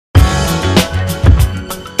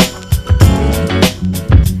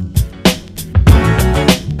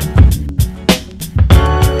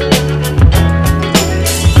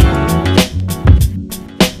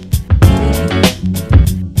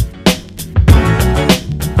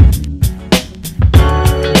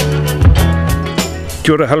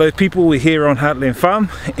Kia ora, hello people, we're here on Heartland Farm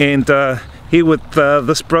and here with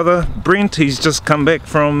this brother Brent. He's just come back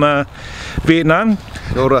from Vietnam.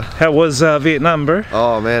 Kia ora. How was Vietnam, bro?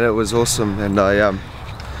 Oh man, it was awesome, and I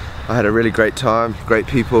had a really great time, great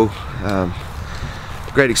people,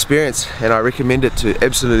 great experience, and I recommend it to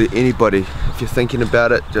absolutely anybody. If you're thinking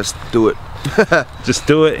about it, just do it. Just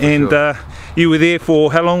do it. And sure. You were there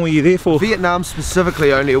for, how long were you there for? Vietnam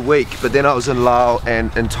specifically only a week, but then I was in Laos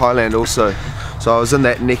and in Thailand also. So I was in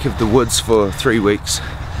that neck of the woods for 3 weeks,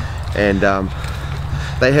 and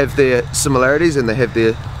they have their similarities and they have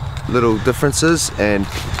their little differences, and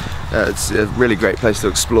it's a really great place to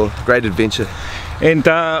explore, great adventure. And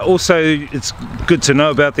also it's good to know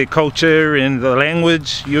about their culture and the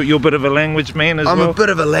language. You're a bit of a language man as well? I'm a bit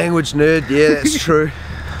of a language nerd, yeah, that's true.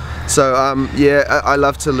 So yeah, I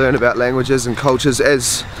love to learn about languages and cultures,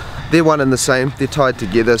 as they're one and the same, they're tied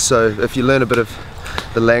together. So if you learn a bit of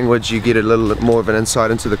the language, you get a little bit more of an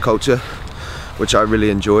insight into the culture, which I really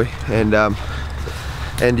enjoy. And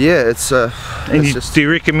yeah, it's just... Do you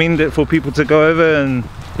recommend it for people to go over and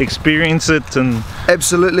experience it? And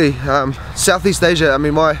absolutely. Southeast Asia, I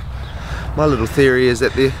mean, my little theory is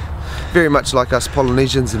that they're very much like us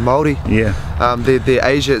Polynesians and Māori. Yeah. They're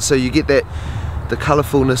Asia, so you get that the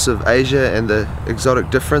colourfulness of Asia and the exotic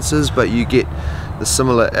differences, but you get the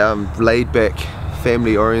similar laid-back,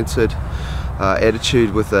 family-oriented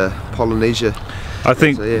attitude with Polynesia. I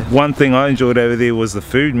think so, yeah. One thing I enjoyed over there was the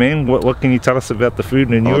food, man. What can you tell us about the food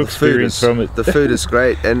and your experience from it? The food is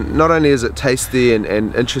great, and not only is it tasty and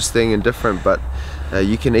interesting and different, but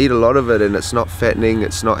you can eat a lot of it and it's not fattening,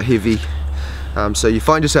 it's not heavy. So you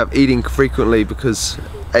find yourself eating frequently because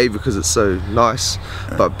A, because it's so nice,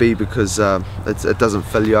 but B, because it doesn't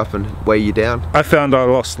fill you up and weigh you down. I found I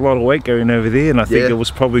lost a lot of weight going over there, and I think it was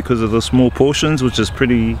probably because of the small portions, which is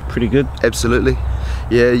pretty good. Absolutely,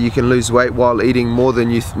 yeah. You can lose weight while eating more than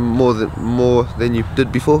you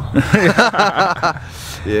did before.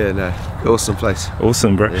 Yeah, no, awesome place.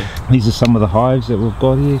 Awesome, bro. Yeah. These are some of the hives that we've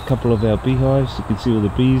got here. A couple of our beehives. You can see all the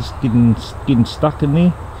bees getting stuck in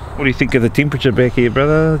there. What do you think of the temperature back here,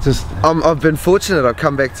 brother? I've been fortunate. I've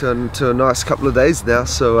come back to a nice couple of days now,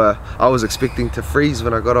 so I was expecting to freeze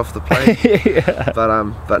when I got off the plane. Yeah.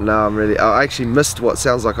 But no, I actually missed what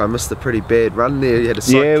sounds like I missed a pretty bad run there. You had a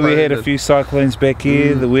cyclone. Yeah, we had a few cyclones back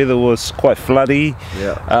here. The weather was quite floody.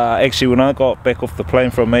 Yeah. Actually, when I got back off the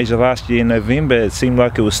plane from Asia last year in November, it seemed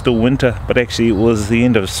like it was still winter, but actually it was the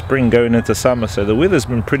end of spring going into summer. So the weather's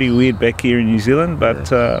been pretty weird back here in New Zealand,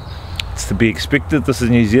 but it's to be expected. This is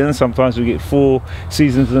New Zealand. Sometimes we get 4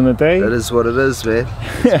 seasons in a day. It is what it is, man.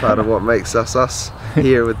 It's part of what makes us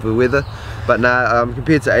here with the weather. But nah,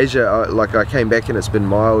 compared to Asia, I came back and it's been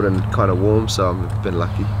mild and kind of warm, so I've been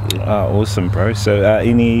lucky. Yeah. Awesome, bro. So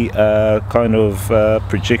any kind of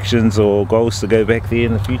projections or goals to go back there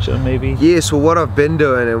in the future, maybe? Yes, well, what I've been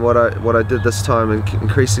doing and what I did this time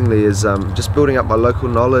increasingly is just building up my local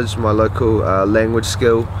knowledge, my local language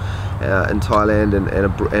skill, in Thailand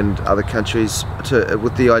and other countries,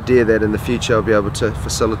 with the idea that in the future I'll be able to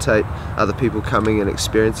facilitate other people coming and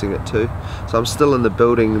experiencing it too. So I'm still in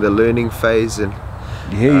the learning phase, and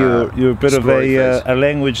yeah, you're a bit of a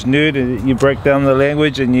language nerd, and you break down the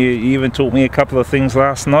language, and you even taught me a couple of things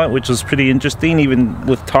last night, which was pretty interesting, even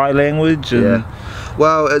with Thai language. And yeah,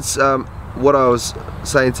 well, it's what I was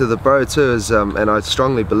saying to the bro too is, and I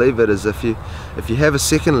strongly believe it, is if you have a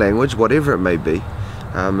second language, whatever it may be,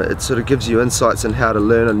 it sort of gives you insights in how to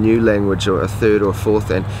learn a new language, or a third or a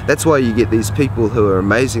fourth, and that's why you get these people who are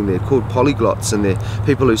amazing. They're called polyglots, and they're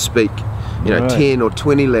people who speak, 10 or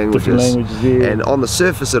 20 languages, yeah. And on the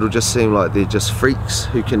surface it'll just seem like they're just freaks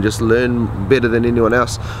who can just learn better than anyone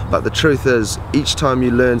else, but the truth is, each time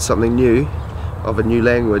you learn something new of a new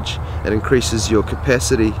language, it increases your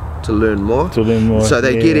capacity to learn more. So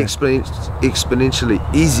they get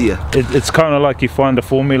exponentially easier. It's kind of like you find a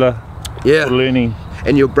formula for learning.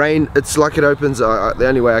 And your brain, it's like it opens, the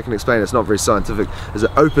only way I can explain it, it's not very scientific, is it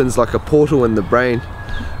opens like a portal in the brain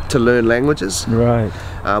to learn languages. Right.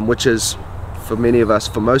 Which is, for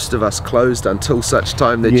most of us, closed until such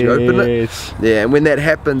time that you open it. Yeah, and when that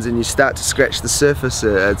happens and you start to scratch the surface,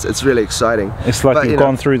 it's really exciting. It's like you've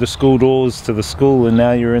gone through the school doors to the school, and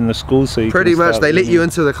now you're in the school, so you pretty much they let you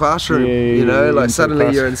into the classroom, like suddenly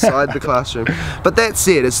you're inside the classroom. But that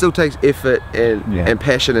said, it still takes effort and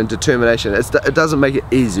passion and determination. It doesn't make it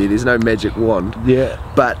easy, there's no magic wand,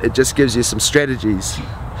 but it just gives you some strategies.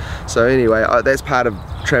 So anyway, that's part of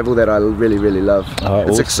travel that I really love. Oh,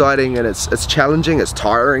 it's awesome. exciting, and it's challenging, it's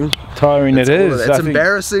tiring. It is. It's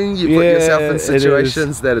embarrassing. You put yourself in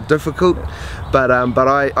situations that are difficult, but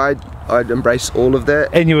I embrace all of that.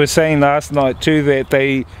 And you were saying last night too that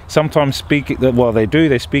they sometimes speak, well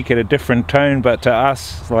they speak at a different tone, but to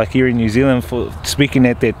us, like here in New Zealand, for speaking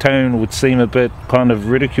at that tone would seem a bit kind of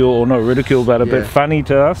ridicule, or not ridicule, but a bit funny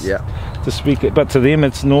to us. Yeah. To speak it, but to them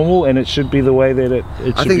it's normal, and it should be the way that it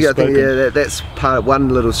should be spoken. Yeah, that's part of one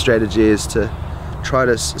little strategy, is to try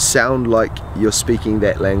to sound like you're speaking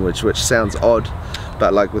that language, which sounds odd,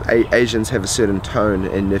 but like with Asians have a certain tone,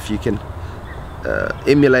 and if you can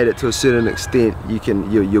emulate it to a certain extent,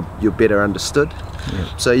 you're better understood.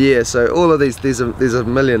 Yeah. So all of there's a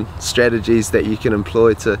million strategies that you can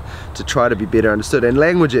employ to try to be better understood, and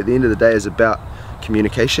language at the end of the day is about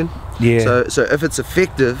communication. Yeah. So if it's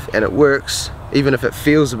effective and it works, even if it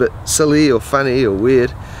feels a bit silly or funny or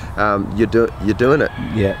weird, you're doing it.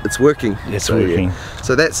 Yeah. It's working. It's working. Yeah.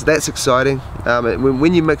 So that's exciting.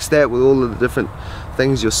 When you mix that with all of the different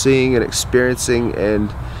things you're seeing and experiencing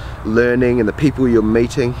and learning, and the people you're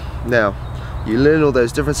meeting, now you learn all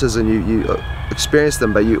those differences and you experience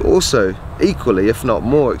them, but you also equally, if not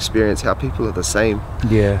more, experience how people are the same.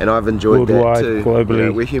 Yeah. And I've enjoyed worldwide, that too. globally. You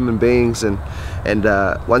know, we're human beings, and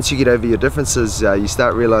once you get over your differences, you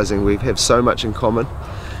start realizing we have so much in common,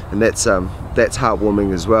 and that's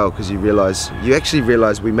heartwarming as well, because you actually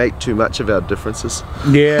realize we make too much of our differences.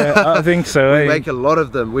 Yeah, I think so. We make a lot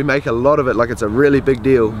of them. We make a lot of it like it's a really big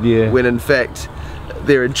deal. Yeah. When in fact,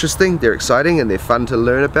 they're interesting, they're exciting, and they're fun to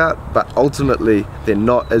learn about, but ultimately they're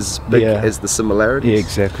not as big as the similarities. Yeah,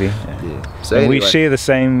 exactly. Yeah. So and anyway, we share the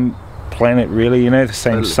same planet, really, you know, the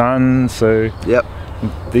same sun, so yep.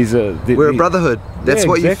 We're a brotherhood. That's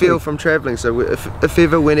what you feel from traveling. So if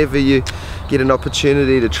ever, whenever you get an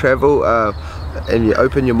opportunity to travel, and you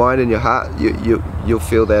open your mind and your heart, you'll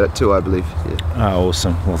feel that too, I believe. Yeah. Oh,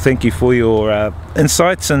 awesome. Well, thank you for your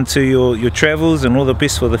insights into your travels, and all the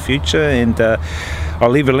best for the future. And I'll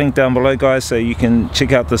leave a link down below, guys, so you can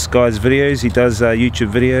check out this guy's videos. He does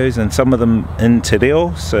YouTube videos, and some of them in Te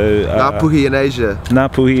Reo. So Ngāpuhi in Asia.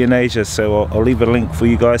 Ngāpuhi in Asia. So I'll leave a link for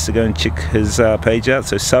you guys to go and check his page out.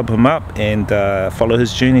 So sub him up and follow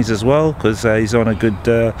his journeys as well, because he's on a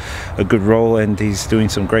good roll, and he's doing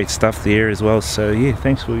some great stuff there as well. So yeah,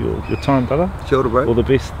 thanks for your time, brother. Kia ora, bro. All the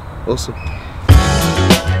best. Awesome.